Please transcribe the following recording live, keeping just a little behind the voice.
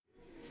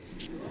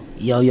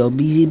Yo,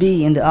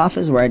 BzB in the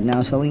office right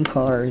now selling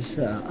cars,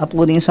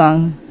 uploading a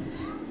song.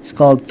 It's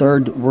called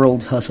Third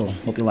World Hustle.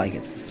 Hope you like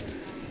it.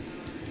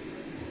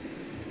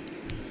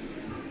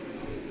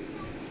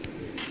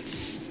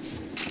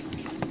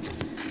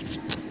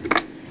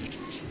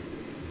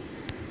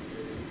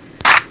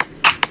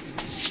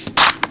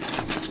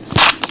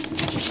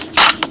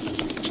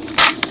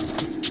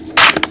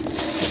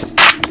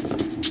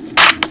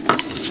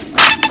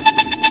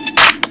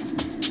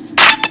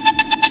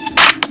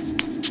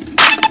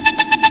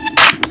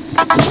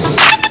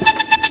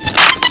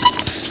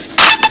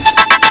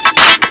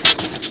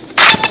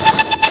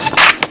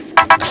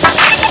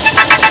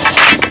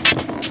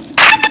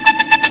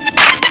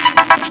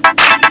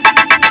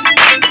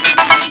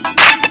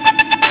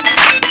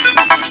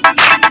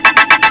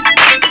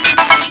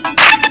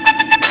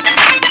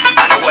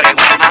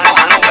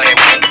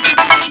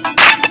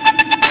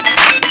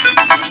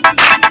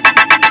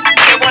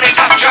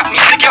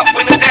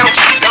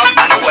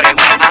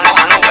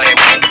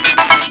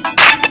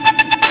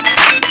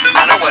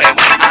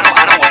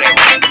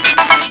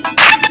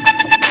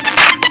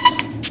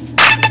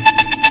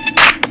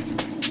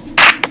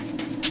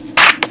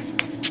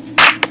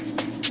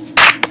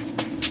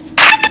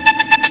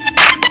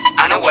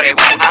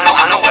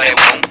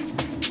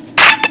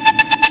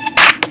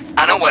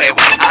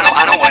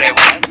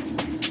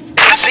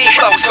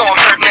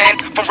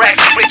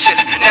 Rags to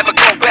riches, never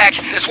go back.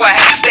 That's why I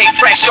have to stay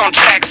fresh on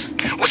tracks.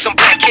 With some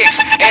black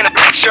kicks and a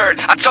black shirt.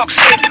 I talk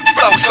slick,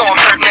 flows on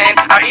hurt, man.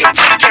 Out here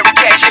to carry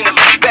cash in a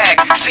Louis bag.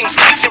 Seems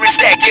like serious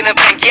stack in a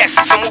bank, yes.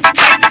 Some movie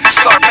type,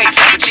 Scarface,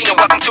 Pacino,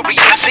 welcome to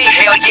reality.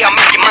 Hell yeah, I'm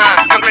making mine.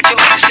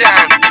 Congratulations,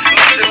 shine.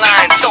 Next in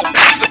line, so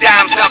pass for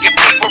dimes. Now get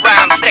paid for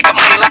rounds. Stack of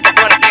money like I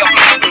wanna be off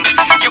mountains.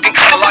 You can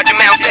call a large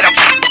amounts that I'm.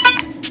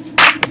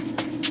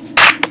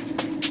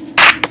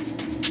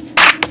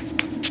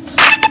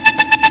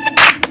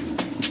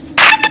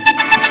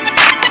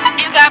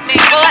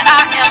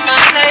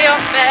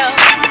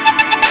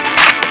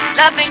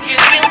 Loving you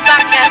feels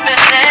like heaven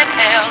and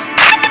hell.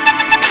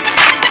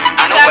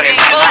 I know what it is.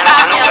 I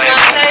know what it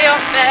is.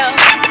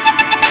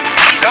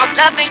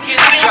 Loving you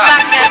feels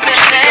like heaven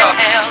and hell.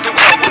 You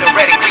up with a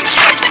red and green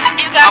stripes.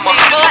 I'm a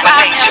hustler by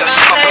nature,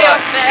 my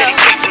blood. Steady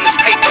chasing this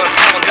paper,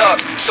 pulling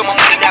dubs. So my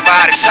money never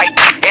out of sight.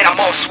 And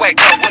I'm all swagged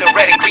up with a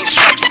red and green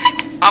stripes.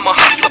 I'm a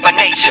hustler by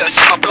nature, so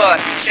my blood.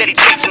 Steady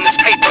chasing this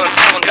paper,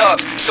 pulling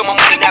dubs. So my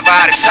money never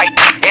out of sight.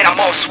 And I'm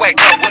all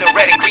swagged up with a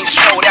red and green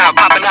strolled out.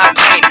 Popping out a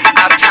plane,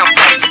 out of town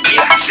flights.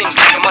 Yeah, seems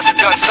like I must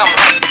have done something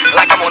right.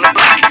 Like I'm on the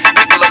block,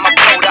 people in my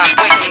coat out,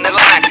 waiting in the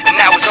line. And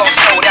now it's all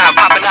sold out,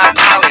 popping out a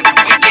pollen.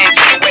 Weekend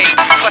getaway,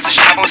 plus a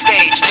shop on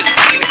stage. Just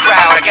beating the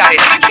crowd, I got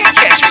it. You can't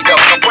catch me though.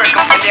 I work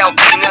on an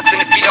LP,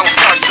 nothing if you don't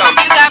start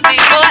something. You got me,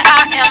 boy,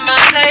 I am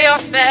under your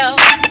spell.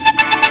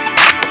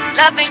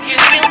 Loving you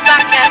feels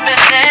like heaven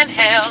and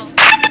hell.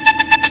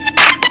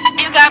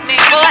 You got me,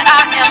 boy,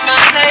 I am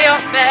under your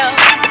spell.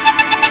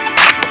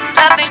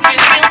 Loving you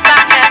feels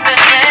like heaven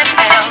and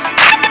hell.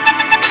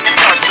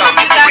 Start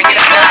something, bring it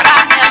out.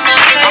 I am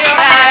under your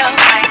spell.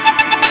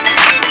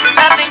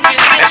 Loving you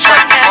feels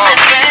like heaven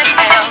and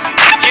hell.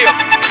 Yeah.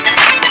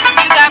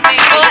 You got me,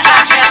 boy,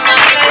 I am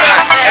under your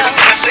spell.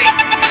 Everything I see,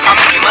 I'm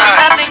making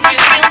mine. Loving you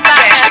feels like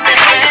Cash heaven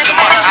that and goes a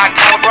must. I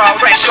got a raw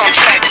fresh on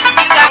tracks.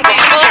 I'm gonna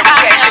carry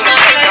cash in the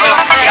bank.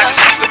 Got your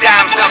 6 for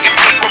dimes, now get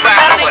paid for round.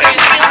 I know what it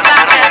is.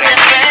 I know what it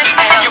is.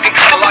 You can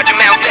call a large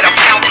amounts that I'm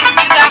counting.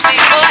 I'm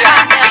seeing the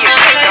shine, be a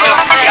dead dog.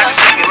 Y'all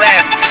just make me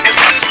laugh, cause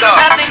I'm the star.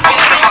 I'm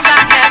on the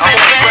hustle, I'm on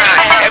the grind.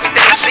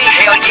 Everything I see,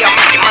 hell yeah, I'm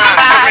making mine.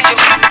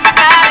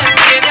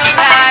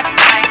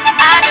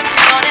 I just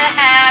wanna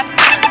have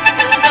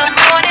till the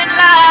morning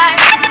light.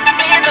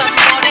 In the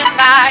morning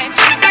light,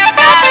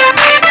 I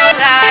live your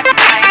life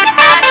right.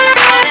 I just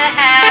wanna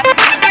have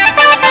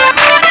till the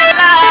morning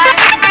light.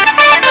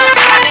 In the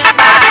morning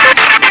light,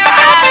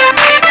 I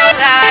live your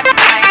life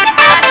right.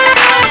 I just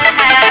wanna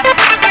have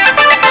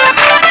till the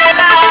morning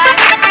light.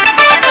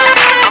 In the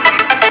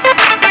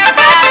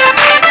I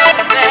live your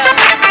spell.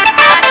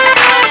 I just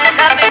wanna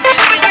love it.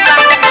 You feel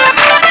like the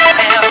morning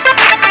hell.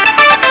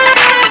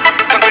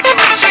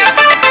 Congratulations.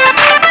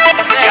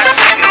 Y'all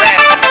just make me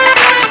laugh.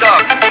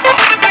 Stuck.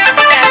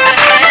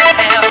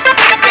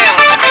 Hands down,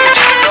 scream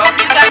cheese up.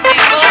 Drop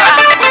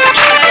with the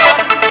music up.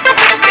 The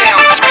windows down,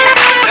 scream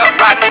cheese up.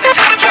 Riding in the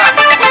top drop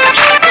with the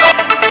music up.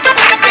 The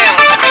windows down,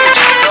 scream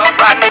cheese up.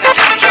 Riding in the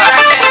top drop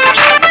with the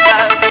music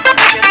up.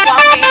 You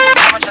want me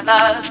so much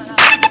love,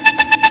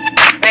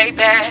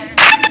 baby.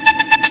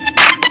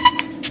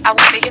 I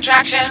want the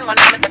attraction when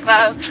I'm in the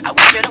club. I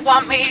want you to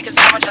want me cause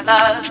so much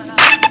love,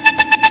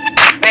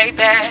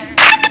 baby.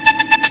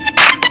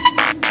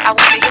 I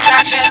want the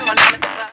attraction when I'm in the